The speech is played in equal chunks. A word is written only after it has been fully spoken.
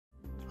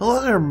Hello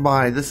there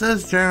everybody, this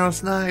is General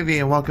Snivy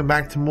and welcome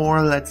back to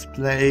more Let's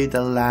Play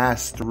The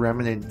Last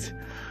Remnant.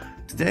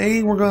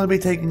 Today we're going to be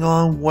taking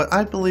on what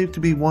I believe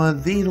to be one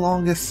of the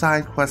longest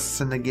side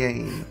quests in the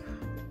game.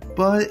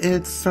 But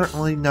it's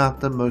certainly not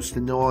the most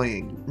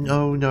annoying.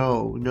 No,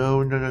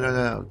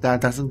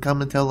 that doesn't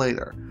come until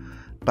later.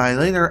 By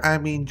later I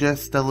mean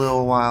just a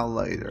little while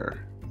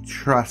later.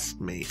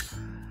 Trust me.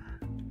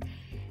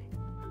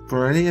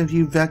 For any of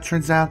you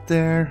veterans out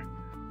there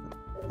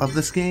of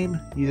this game,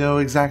 you know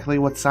exactly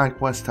what side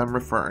quest I'm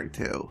referring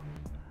to.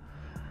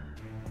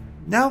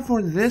 Now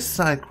for this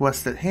side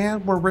quest at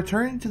hand, we're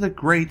returning to the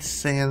Great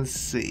Sand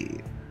Sea.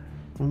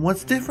 And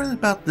what's different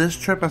about this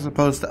trip as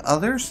opposed to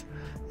others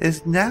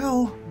is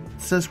now,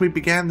 since we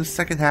began the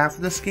second half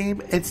of this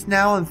game, it's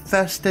now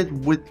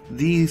infested with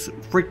these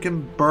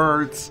freaking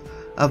birds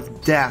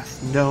of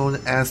death known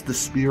as the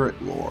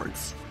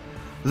Spiritlords.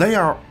 They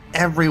are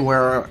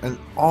everywhere and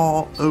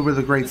all over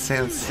the Great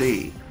Sand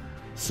Sea.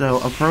 So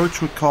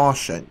approach with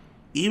caution.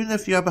 Even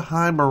if you have a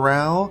high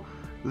morale,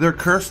 their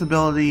curse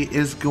ability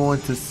is going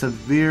to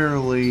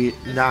severely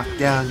knock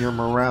down your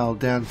morale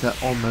down to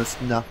almost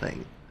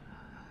nothing.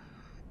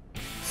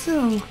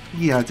 So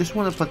yeah, just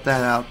want to put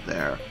that out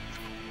there.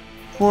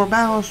 For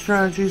battle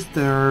strategies,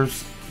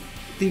 there's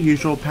the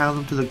usual pound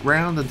them to the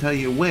ground until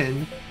you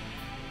win.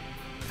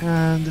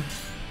 And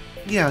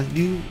yeah,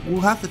 you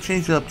will have to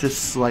change it up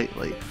just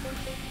slightly.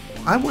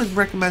 I would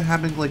recommend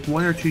having like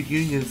 1 or 2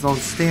 unions on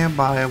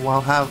standby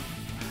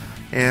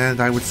and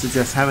I would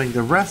suggest having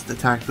the rest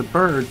attack the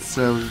birds,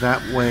 so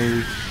that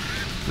way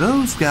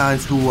those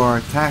guys who are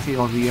attacking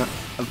on the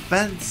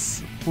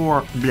offense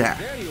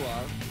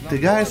the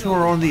guys who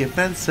are on the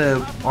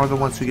offensive are the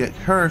ones who get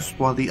cursed,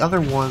 while the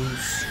other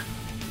ones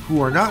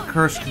who are not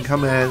cursed can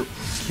come in,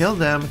 kill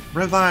them,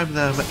 revive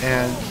them,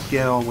 and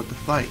get on with the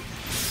fight.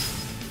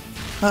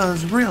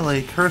 Because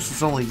really, curse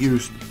is only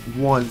used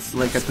once,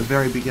 like at the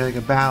very beginning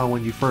of battle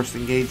when you first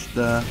engage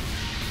the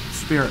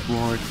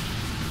Spiritlord.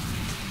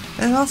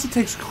 And it also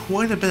takes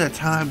quite a bit of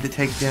time to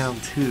take down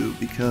too,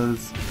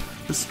 because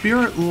the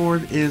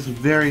Spiritlord is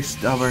very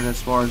stubborn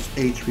as far as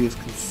HP is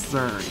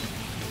concerned.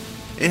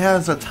 It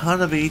has a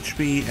ton of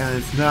HP and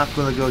it's not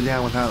going to go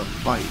down without a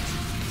fight.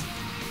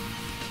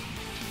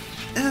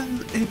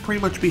 And it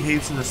pretty much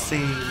behaves in the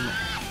same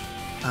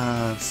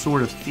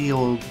sort of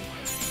field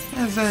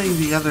as any of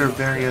the other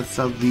variants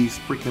of these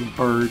freaking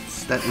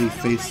birds that we've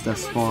faced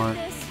thus far.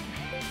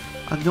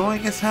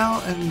 Annoying as hell,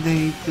 and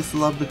they just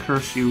love to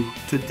curse you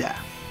to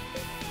death.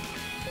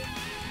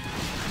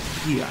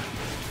 Yeah.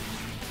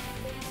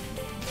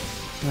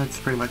 That's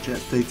pretty much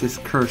it. They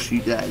just curse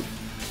you dead.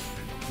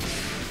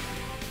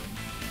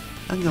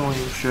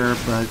 Annoying, sure,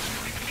 but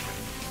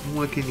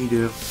what can you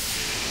do?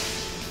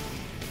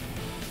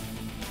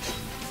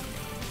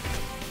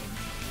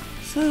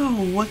 So,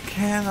 what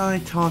can I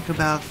talk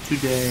about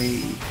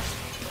today?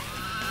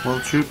 Well,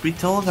 truth be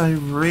told, I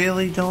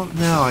really don't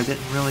know. I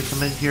didn't really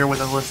come in here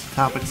with a list of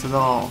topics at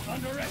all.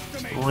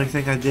 The only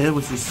thing I did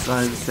was just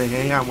decide to say,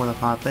 hey, I want to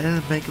pop in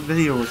and make a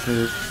video or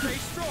two.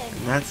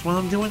 And that's what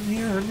I'm doing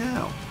here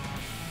now.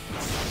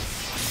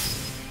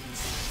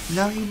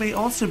 Now, you may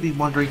also be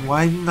wondering,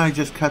 why didn't I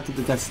just cut to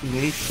the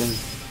destination?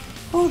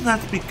 Well,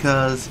 that's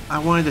because I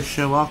wanted to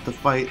show off the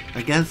fight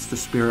against the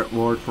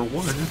Spiritlord for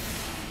one,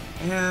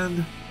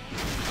 and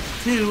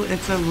 2,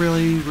 it's a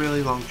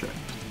really long trip.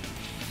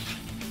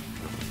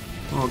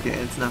 Okay,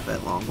 it's not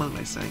that long. What am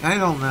I saying? I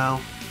don't know.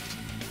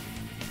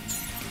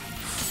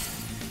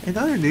 In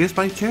other news,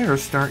 my chair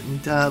is starting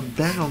to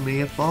bend on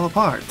me and fall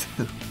apart.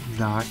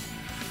 Not.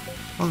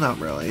 Well, not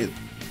really.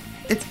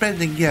 It's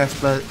bending, yes,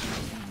 but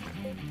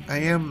I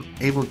am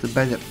able to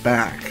bend it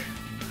back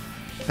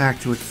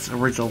to its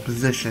original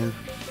position.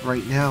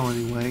 Right now,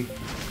 anyway.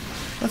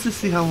 Let's just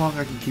see how long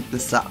I can keep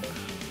this up.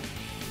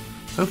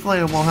 Hopefully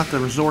I won't have to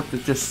resort to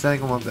just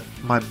sitting on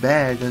my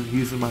bed and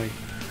using my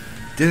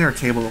dinner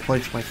table to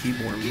place my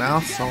keyboard and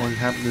mouse on and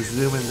having to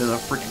zoom into the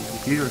freaking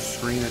computer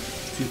screen at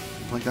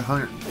like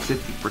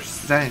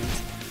 150%.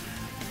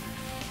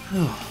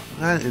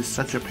 That is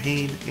such a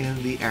pain in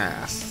the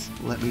ass,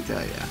 let me tell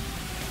ya.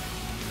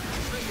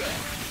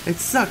 It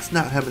sucks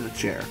not having a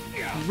chair.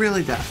 It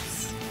really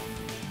does.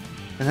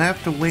 And I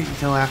have to wait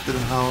until after the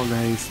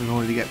holidays in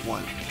order to get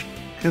one.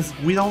 Because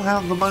we don't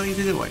have the money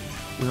to do it.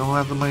 We don't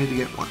have the money to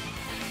get one.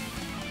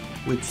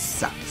 Which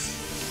sucks.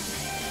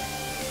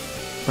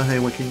 But hey,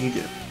 what can you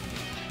do?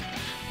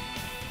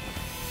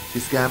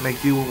 Just gotta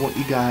make do with what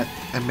you got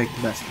and make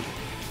the best of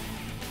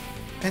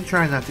it. And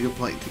try not to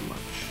complain too much.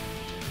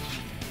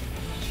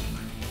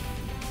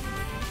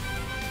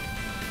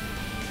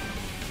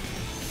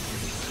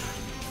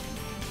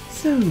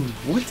 So,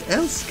 what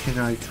else can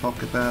I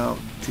talk about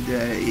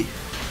today?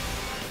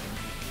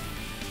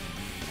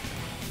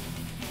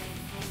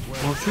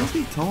 Well, truth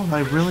be told,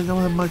 I really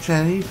don't have much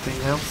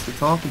anything else to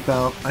talk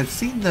about. I've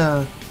seen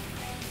the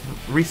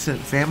recent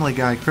Family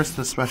Guy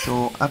Christmas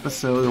special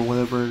episode, or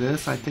whatever it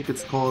is. I think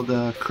it's called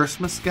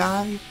Christmas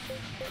Guy,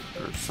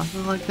 or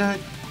something like that.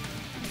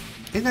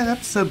 In that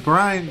episode,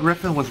 Brian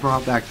Griffin was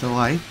brought back to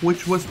life,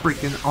 which was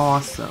freaking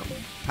awesome.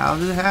 How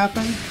did it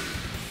happen?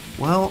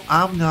 Well,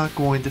 I'm not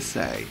going to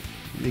say,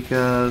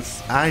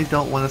 because I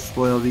don't want to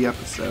spoil the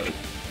episode.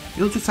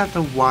 You'll just have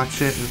to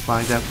watch it and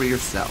find out for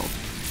yourself.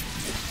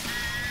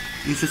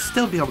 You should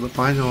still be able to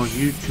find it on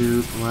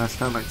YouTube the last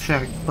time I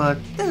checked, but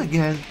then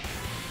again,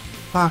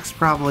 Fox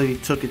probably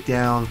took it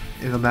down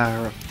in a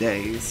matter of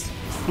days.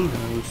 Who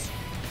knows?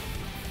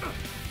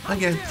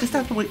 Again, just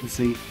have to wait and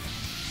see.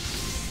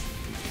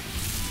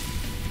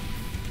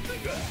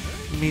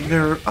 I mean,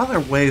 there are other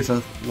ways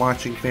of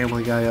watching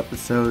Family Guy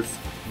episodes.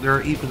 There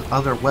are even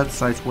other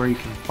websites where you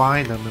can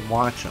find them and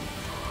watch them.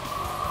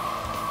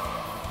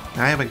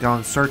 I haven't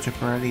gone searching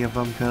for any of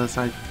them because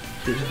I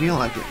didn't feel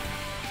like it.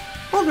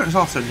 Well, there's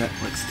also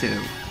Netflix too,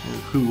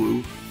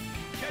 and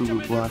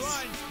Hulu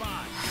Plus.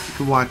 You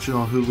can watch it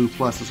on Hulu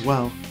Plus as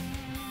well.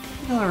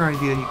 Another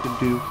idea you can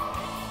do.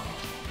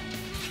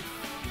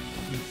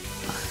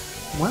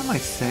 What am I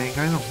saying?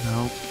 I don't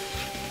know.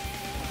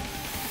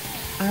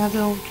 I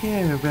don't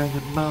care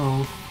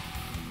anymore.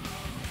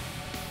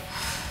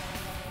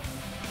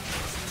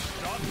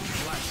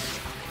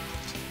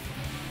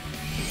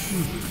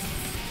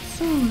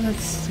 So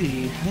let's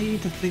see. I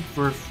need to think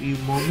for a few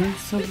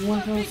moments of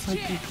what else I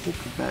can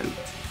talk about.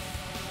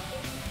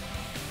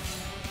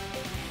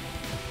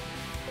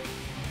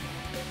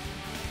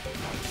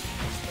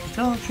 To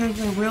tell the truth,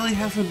 there really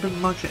hasn't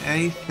been much of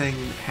anything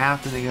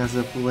happening as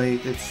of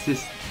late. It's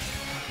just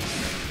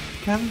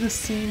kind of the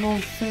same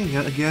old thing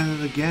again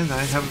and again.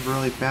 I haven't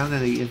really found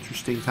any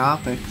interesting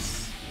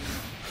topics,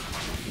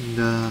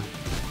 and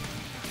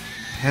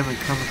haven't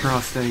come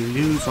across any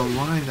news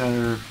online that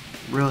are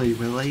really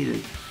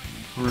related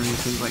or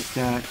anything like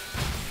that,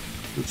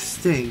 which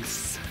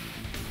stinks.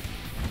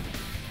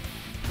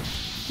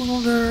 Well,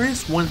 there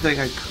is one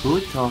thing I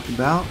could talk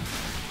about,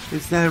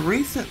 is that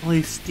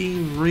recently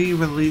Steam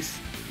re-released,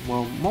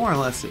 well, more or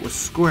less it was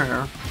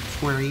Square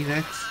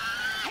Enix.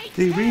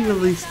 They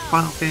re-released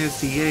Final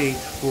Fantasy VIII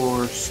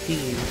for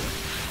Steam.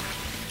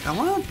 A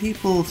lot of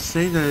people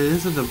say that it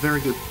isn't a very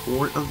good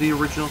port of the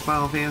original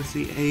Final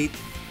Fantasy VIII.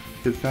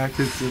 In fact,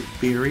 it's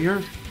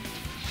inferior.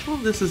 Well,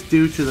 this is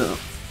due to a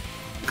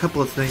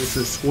couple of things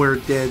that Square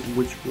did,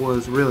 which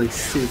was really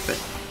stupid.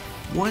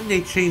 One, they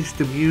changed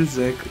the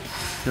music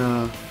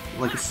to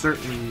like a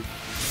certain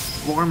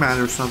format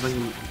or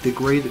something,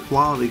 degraded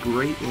quality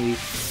greatly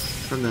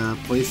from the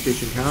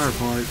PlayStation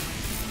counterpart.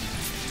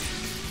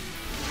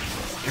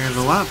 And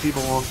a lot of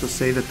people also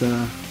say that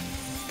the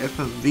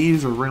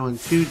FMVs are ruined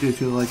too due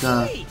to like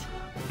a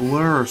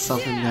blur or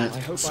something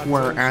that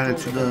Square added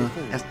to the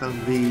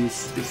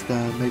FMVs just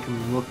to make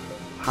them look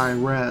high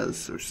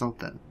res or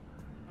something.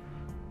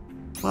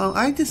 Well,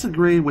 I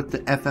disagree with the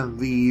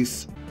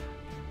FMVs.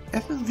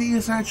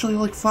 FMVs actually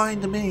look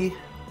fine to me,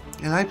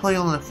 and I play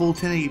on a full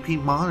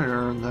 1080p monitor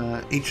on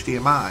the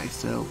HDMI,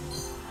 so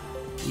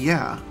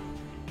yeah,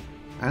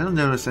 I don't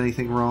notice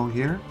anything wrong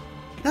here.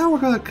 Now we're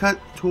gonna cut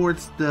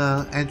towards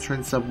the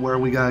entrance of where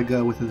we gotta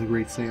go within the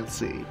Great Sand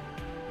Sea.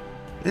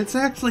 It's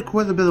actually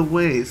quite a bit of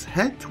ways.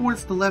 Head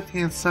towards the left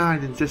hand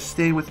side and just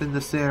stay within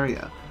this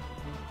area.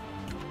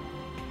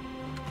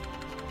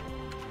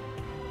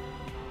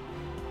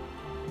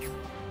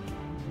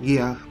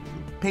 Yeah,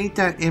 paint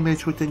that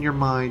image within your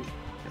mind.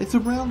 It's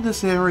around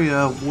this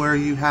area where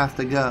you have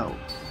to go.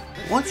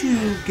 Once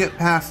you get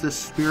past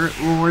this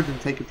Spiritlord and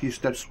take a few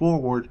steps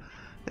forward,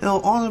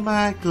 it'll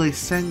automatically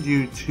send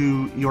you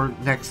to your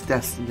next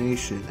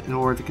destination in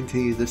order to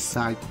continue this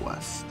side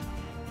quest.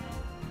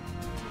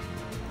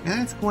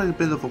 And it's quite a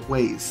bit of a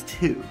ways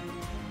too.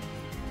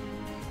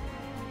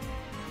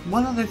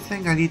 One other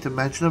thing I need to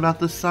mention about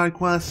this side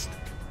quest,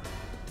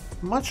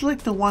 much like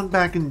the one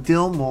back in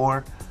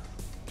Dillmore,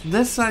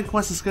 this side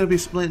quest is going to be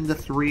split into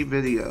 3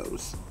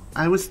 videos.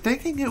 I was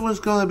thinking it was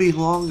going to be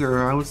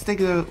longer. I was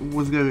thinking it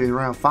was going to be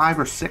around 5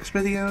 or 6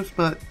 videos,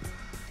 but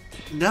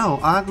no,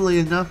 oddly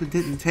enough, it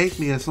didn't take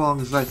me as long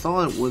as I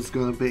thought it was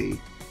going to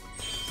be.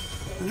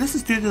 And this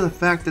is due to the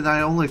fact that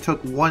I only took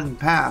 1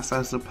 pass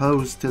as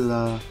opposed to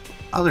the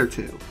other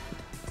 2.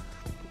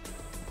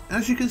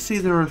 As you can see,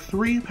 there are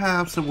 3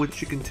 paths in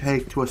which you can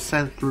take to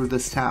ascend through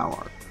this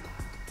tower.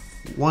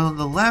 One on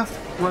the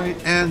left, right,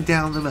 and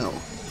down the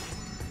middle.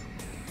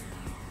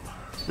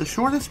 The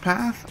shortest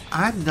path?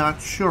 I'm not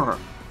sure.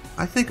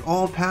 I think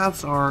all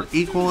paths are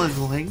equal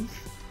in length,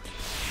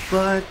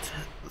 but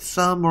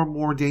some are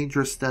more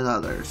dangerous than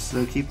others,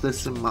 so keep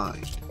this in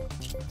mind.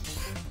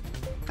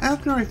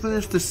 After I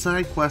finished the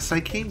side quest, I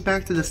came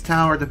back to this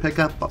tower to pick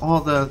up all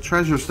the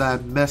treasures that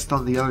I missed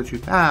on the other 2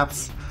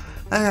 paths,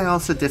 and I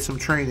also did some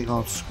training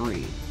off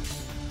screen.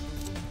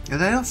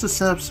 And I also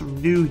set up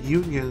some new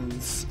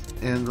unions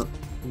and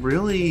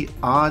really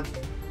odd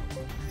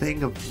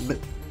thing of...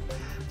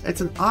 It's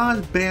an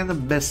odd band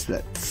of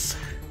misfits.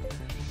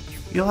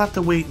 You'll have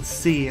to wait and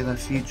see in a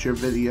future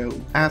video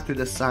after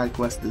the side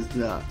quest is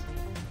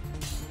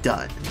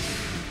done.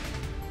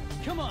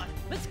 Come on,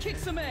 let's kick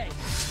some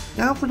ass.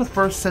 Now for the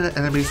first set of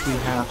enemies we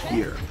have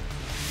here.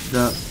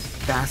 The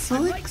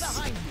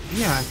Basilics?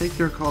 Yeah, I think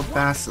they're called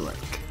Basilic.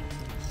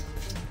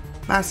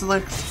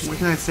 Basilisk, what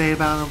can I say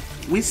about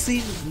them? We've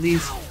seen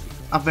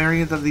a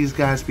variant of these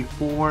guys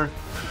before,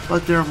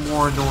 but they're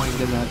more annoying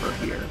than ever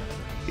here.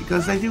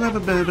 Because they do have a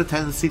bit of a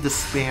tendency to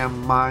spam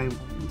mime.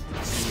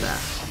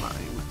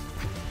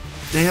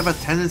 They have a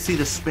tendency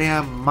to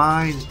spam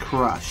Mind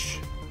Crush.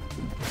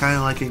 Kind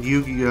of like in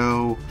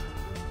Yu-Gi-Oh!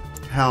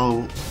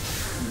 How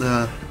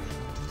the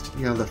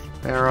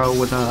Pharaoh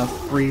would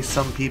free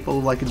some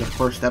people, like in the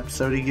first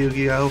episode of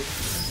Yu-Gi-Oh!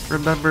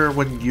 Remember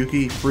when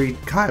Yugi freed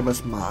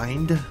Kaiba's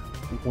mind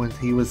when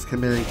he was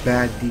committing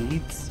bad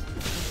deeds?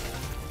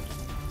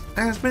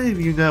 As many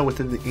of you know,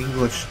 within the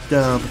English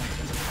dub,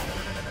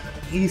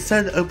 he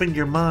said open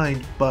your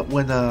mind, but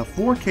when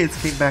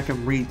 4Kids came back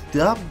and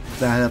redubbed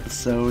that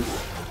episode,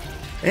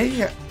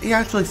 he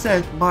actually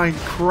said Mind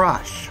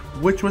Crush,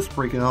 which was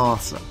freaking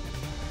awesome.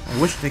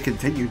 I wish they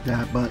continued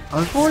that, but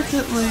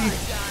unfortunately,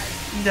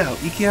 no,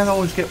 you can't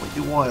always get what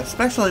you want,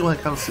 especially when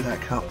it comes to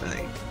that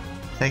company.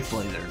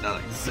 Thankfully, they're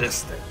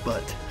non-existent,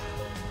 but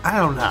I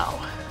don't know.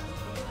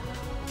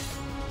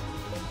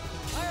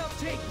 I'll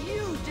take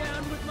you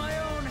down with my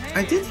own hands.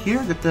 I did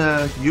hear that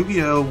the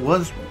Yu-Gi-Oh!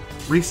 Was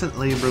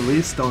recently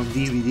released on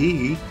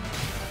DVD,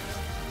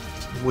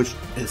 which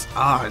is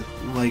odd.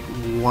 Like,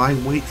 why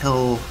wait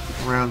till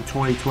around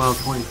 2012,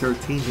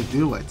 2013 to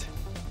do it?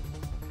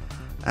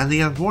 And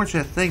the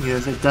unfortunate thing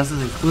is, it doesn't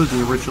include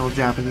the original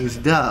Japanese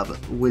dub,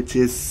 which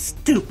is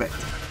stupid,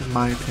 in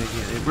my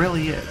opinion. It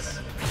really is.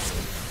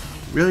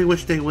 Really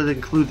wish they would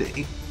include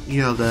the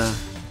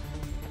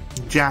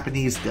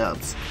Japanese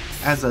dubs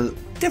as a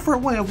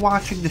different way of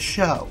watching the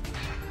show.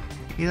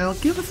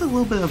 Give us a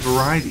little bit of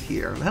variety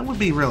here. That would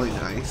be really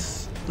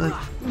nice. But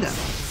no,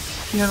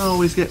 you can't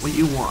always get what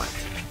you want,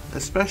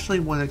 especially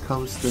when it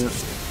comes to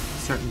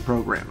certain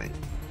programming.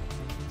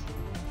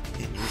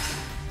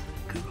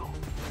 Google.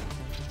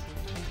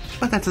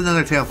 But that's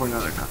another tale for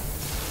another time.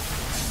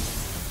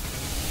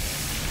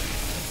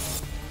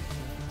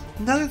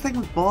 Another thing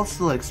with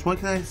Basilisks, what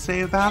can I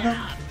say about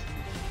them?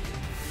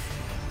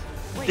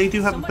 They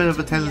do have a bit of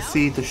a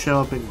tendency to show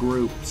up in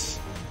groups.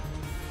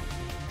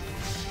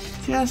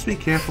 Just be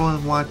careful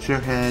and watch your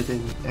head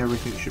and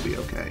everything should be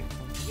okay.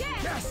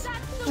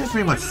 I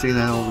pretty much see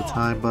that all the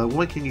time, but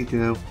what can you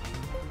do?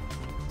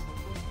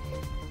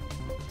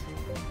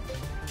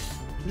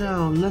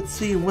 Now, let's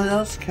see, what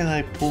else can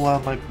I pull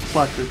out of my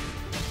butt to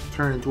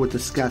turn into a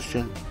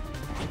discussion?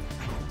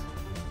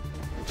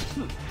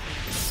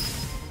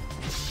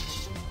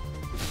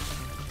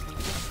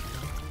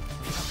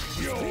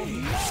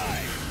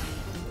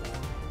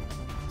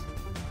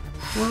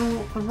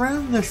 Well,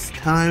 around this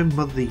time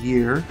of the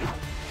year,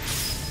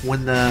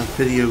 when the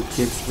video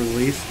gets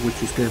released,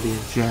 which is going to be in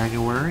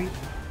January,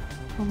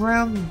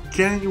 around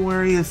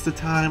January is the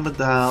time of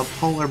the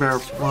polar bear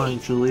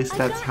plunge, at least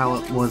that's how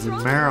it was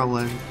in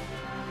Maryland.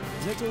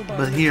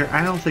 But here,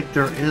 I don't think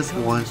there is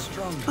one,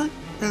 but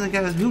then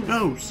again, who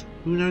knows?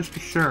 Who knows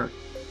for sure?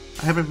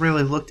 I haven't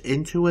really looked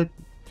into it.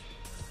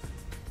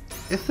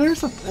 If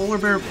there's a polar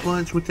bear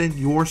plunge within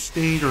your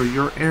state or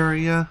your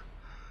area,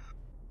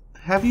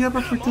 have you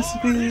ever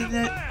participated in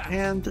it?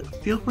 And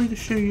feel free to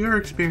share your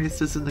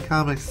experiences in the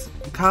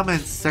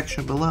comments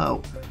section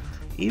below.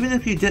 Even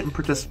if you didn't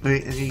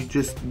participate and you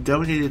just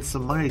donated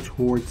some money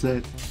towards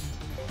it,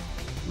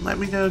 let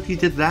me know if you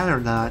did that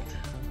or not.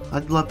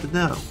 I'd love to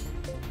know.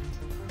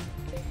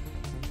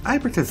 I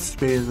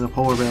participated in the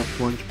polar bear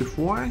plunge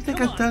before. I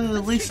think I've done it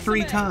at least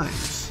 3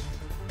 times.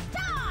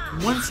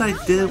 Once I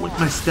did it with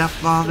my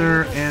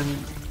stepfather, and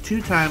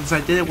 2 times I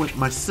did it with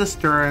my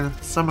sister and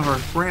some of her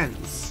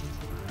friends.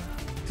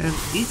 And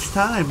each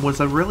time was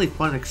a really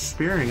fun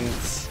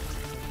experience.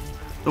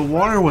 The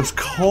water was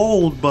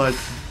cold, but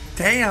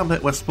damn,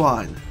 it was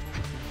fun.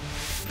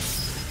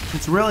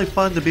 It's really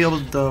fun to be able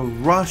to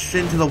rush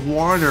into the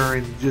water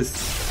and just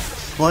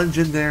plunge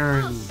in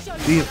there and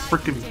be a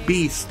freaking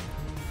beast,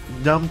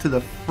 numb to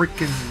the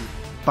freaking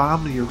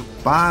bottom of your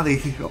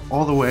body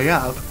all the way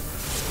up.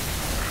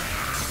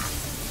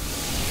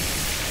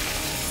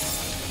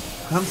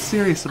 I'm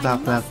serious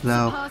about that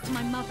though.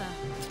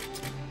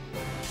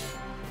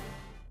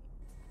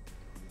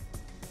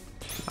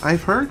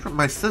 I've heard from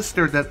my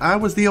sister that I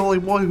was the only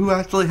one who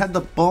actually had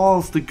the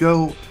balls to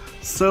go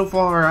so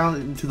far out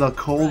into the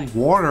cold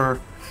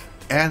water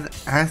and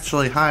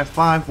actually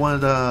high-five one of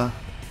the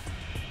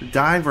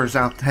divers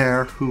out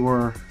there who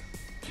are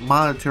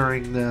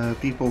monitoring the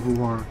people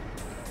who are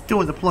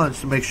doing the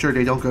plunge to make sure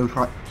they don't go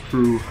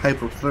through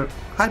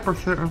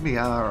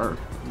hypothermia or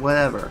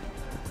whatever.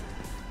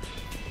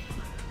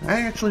 I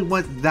actually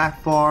went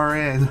that far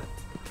in.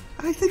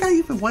 I think I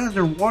even went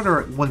underwater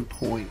at one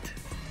point.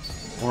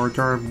 Or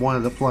during one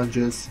of the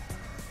plunges.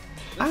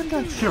 I'm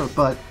not sure,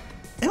 but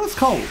it was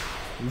cold.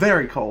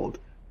 Very cold.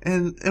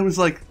 And it was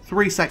like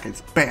 3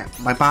 seconds. Bam!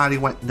 My body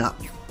went numb.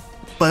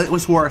 But it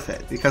was worth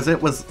it, because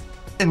it was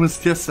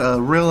just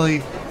a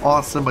really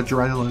awesome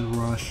adrenaline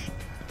rush.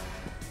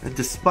 And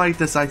despite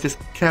this, I just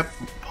kept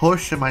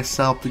pushing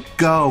myself to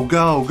go,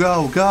 go,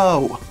 go,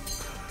 go!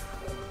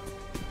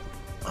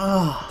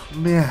 Oh,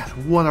 man,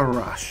 what a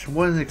rush.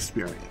 What an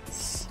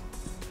experience.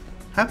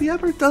 Have you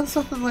ever done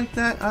something like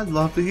that? I'd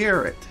love to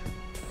hear it.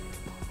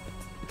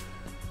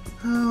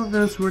 Oh,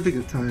 those were the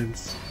good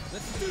times.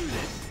 Let's do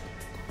this.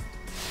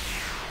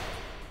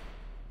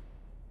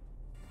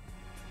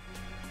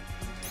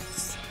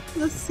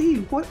 Let's see,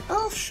 what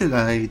else should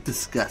I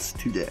discuss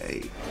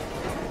today?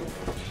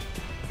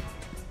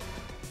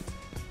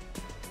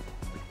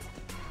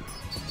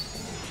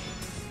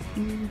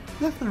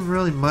 Nothing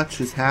really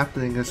much is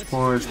happening as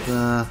far as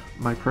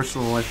my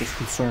personal life is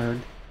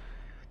concerned.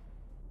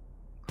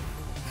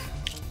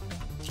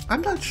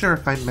 I'm not sure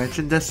if I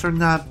mentioned this or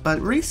not, but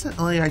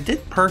recently I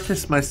did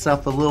purchase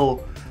myself a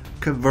little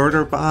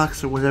converter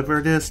box or whatever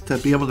it is to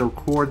be able to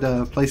record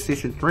the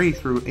PlayStation 3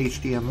 through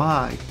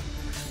HDMI.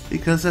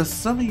 Because as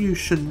some of you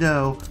should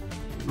know,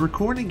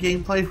 recording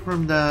gameplay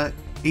from the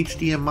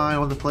HDMI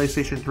on the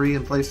PlayStation 3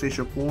 and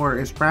PlayStation 4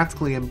 is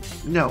practically,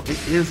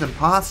 it is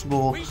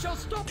impossible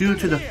due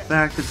to the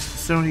fact that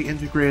Sony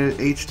integrated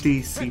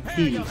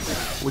HDCP,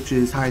 which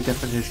is high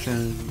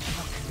definition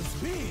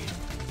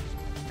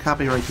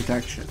copyright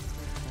protection.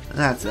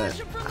 That's it,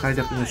 high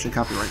definition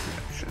copyright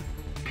protection.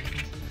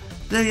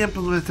 They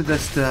implemented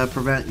this to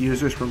prevent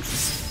users from,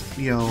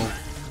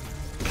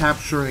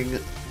 capturing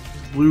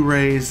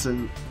Blu-rays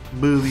and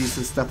movies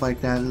and stuff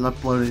like that and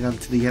uploading them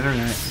to the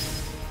internet.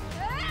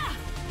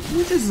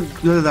 Which is a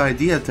good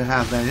idea to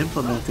have that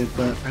implemented,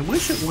 but I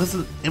wish it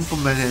wasn't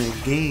implemented in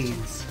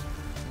games.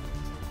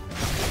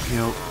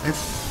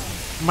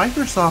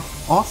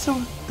 Microsoft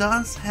also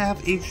does have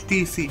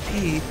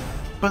HDCP,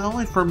 but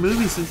only for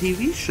movies and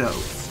TV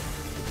shows,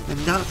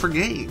 and not for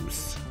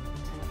games.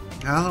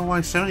 I don't know why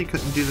Sony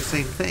couldn't do the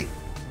same thing.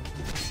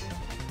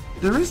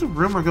 There is a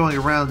rumor going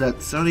around that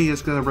Sony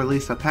is going to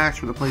release a patch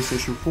for the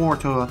PlayStation 4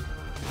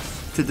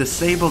 to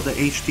disable the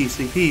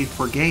HDCP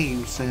for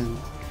games and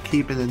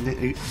keep it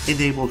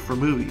enabled for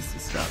movies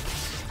and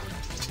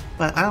stuff.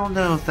 But I don't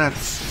know if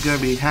that's going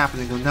to be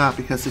happening or not,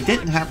 because it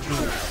didn't happen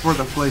for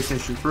the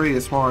PlayStation 3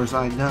 as far as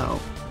I know.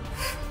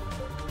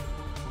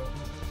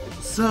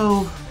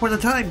 So, for the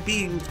time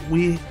being,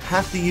 we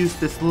have to use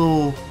this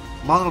little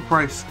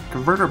monoprice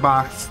converter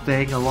box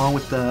thing along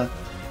with the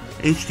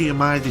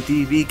HDMI to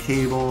DV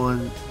cable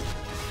and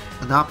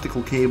an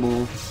optical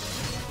cable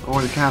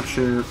or to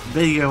capture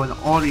video and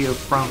audio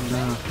from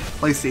the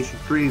PlayStation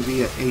 3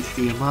 via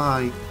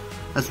HDMI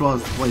as well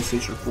as the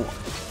PlayStation 4.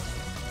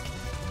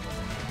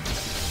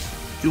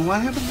 Do I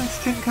have a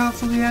next gen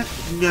console yet?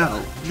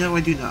 No I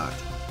do not.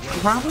 I'm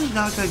probably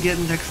not going to get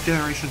a next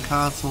generation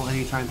console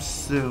anytime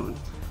soon.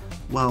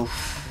 Well,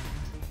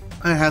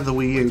 I have the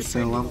Wii U,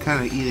 so I'm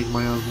kind of eating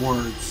my own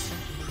words.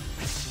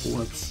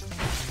 Whoops.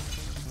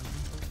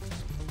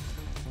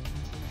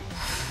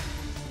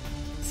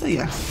 So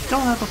yeah,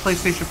 don't have a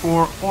PlayStation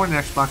 4 or an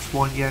Xbox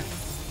One yet.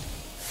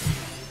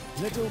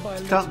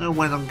 Don't know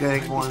when I'm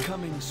getting one.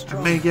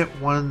 I may get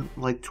one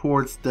like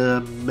towards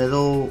the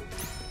middle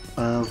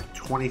of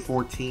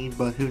 2014,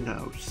 but who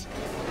knows.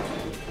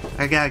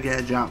 I gotta get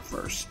a job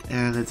first,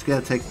 and it's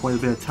gonna take quite a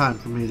bit of time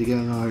for me to get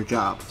another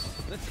job.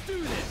 Let's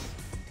do this.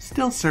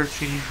 Still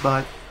searching,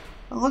 but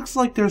it looks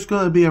like there's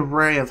gonna be a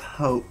ray of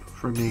hope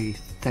for me,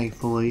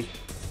 thankfully.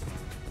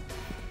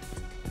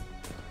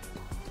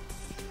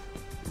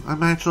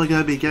 I'm actually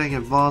gonna be getting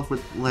involved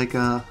with like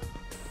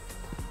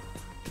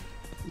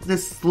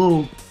this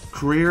little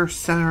career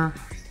center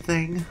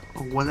thing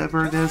or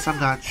whatever it is. I'm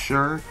not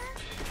sure,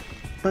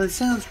 but it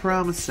sounds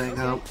promising.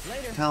 I'll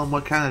tell them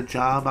what kind of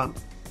job I'm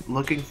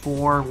looking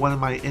for, what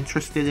am I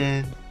interested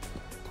in,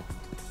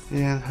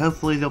 and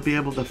hopefully they'll be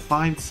able to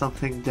find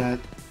something that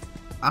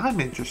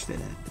I'm interested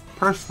in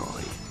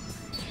personally.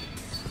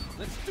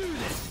 Let's do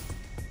this.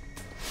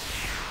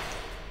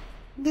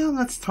 Now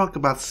let's talk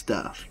about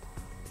stuff.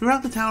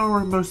 Throughout the tower,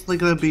 we're mostly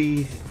going to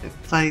be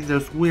fighting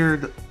those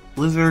weird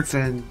lizards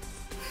and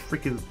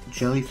freaking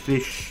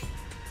jellyfish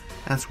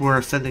as we're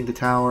ascending the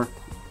tower.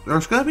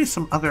 There's going to be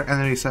some other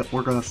enemies that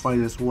we're going to fight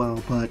as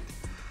well, but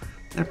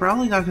they're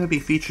probably not going to be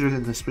featured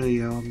in this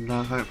video. I'm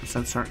not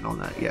 100% certain on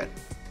that yet.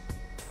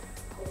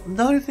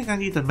 Another thing I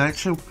need to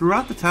mention,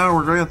 throughout the tower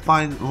we're going to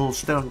find little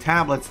stone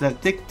tablets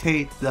that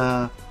dictate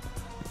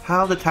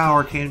how the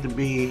tower came to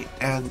be,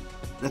 and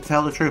to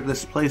tell the truth,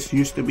 this place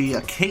used to be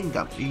a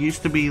kingdom. It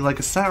used to be like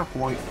a center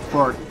point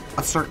for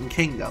a certain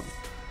kingdom.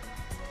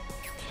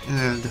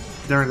 And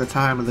during the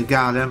time of the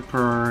God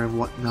Emperor and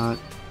whatnot.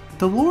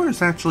 The lore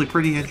is actually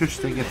pretty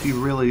interesting if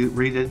you really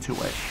read into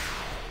it.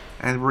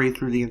 And read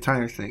through the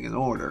entire thing in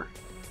order.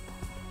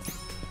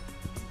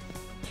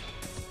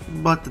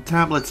 But the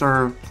tablets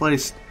are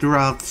placed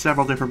throughout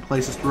several different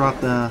places throughout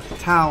the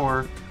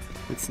tower.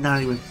 It's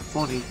not even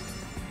funny.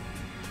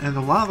 And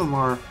a lot of them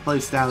are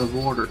placed out of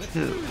order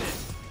too.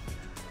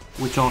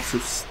 Which also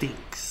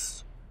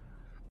stinks.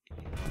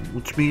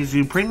 Which means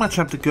you pretty much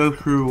have to go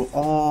through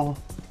all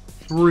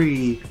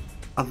three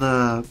of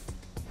the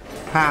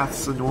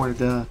paths in order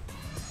to,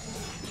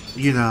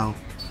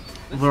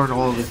 learn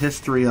all the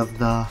history of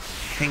the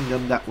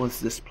kingdom that was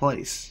this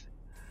place.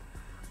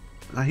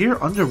 I hear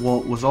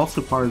Underworld was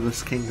also part of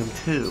this kingdom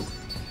too.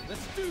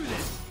 Let's do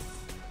this.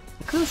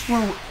 could have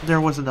sworn there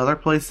was another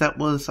place that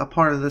was a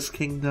part of this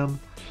kingdom,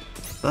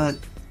 but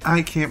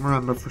I can't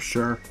remember for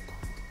sure.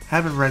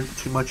 Haven't read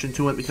too much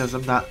into it because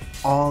I'm not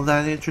all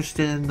that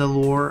interested in the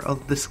lore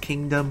of this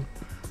kingdom.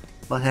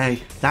 But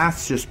hey,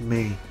 that's just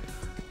me.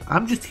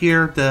 I'm just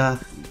here to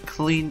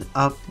clean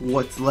up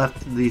what's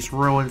left in these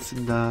ruins,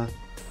 and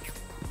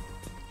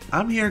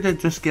I'm here to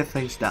just get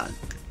things done.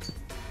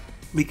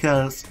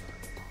 Because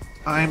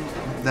I'm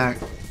that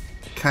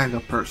kind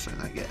of person,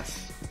 I guess.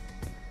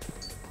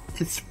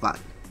 It's fun.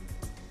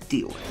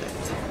 Deal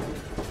with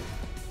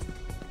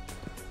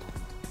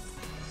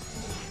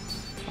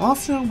it.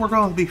 Also, we're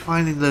going to be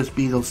finding those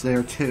beetles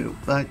there too,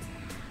 but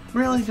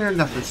really they're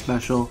nothing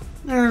special.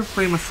 They're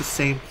pretty much the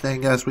same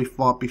thing as we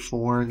fought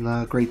before in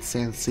the Great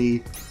Sand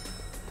Sea.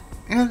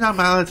 And I'm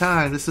out of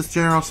time. This is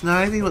General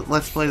Snivy with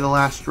Let's Play The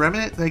Last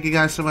Remnant. Thank you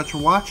guys so much for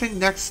watching.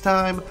 Next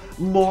time,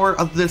 more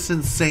of this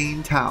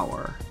insane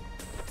tower.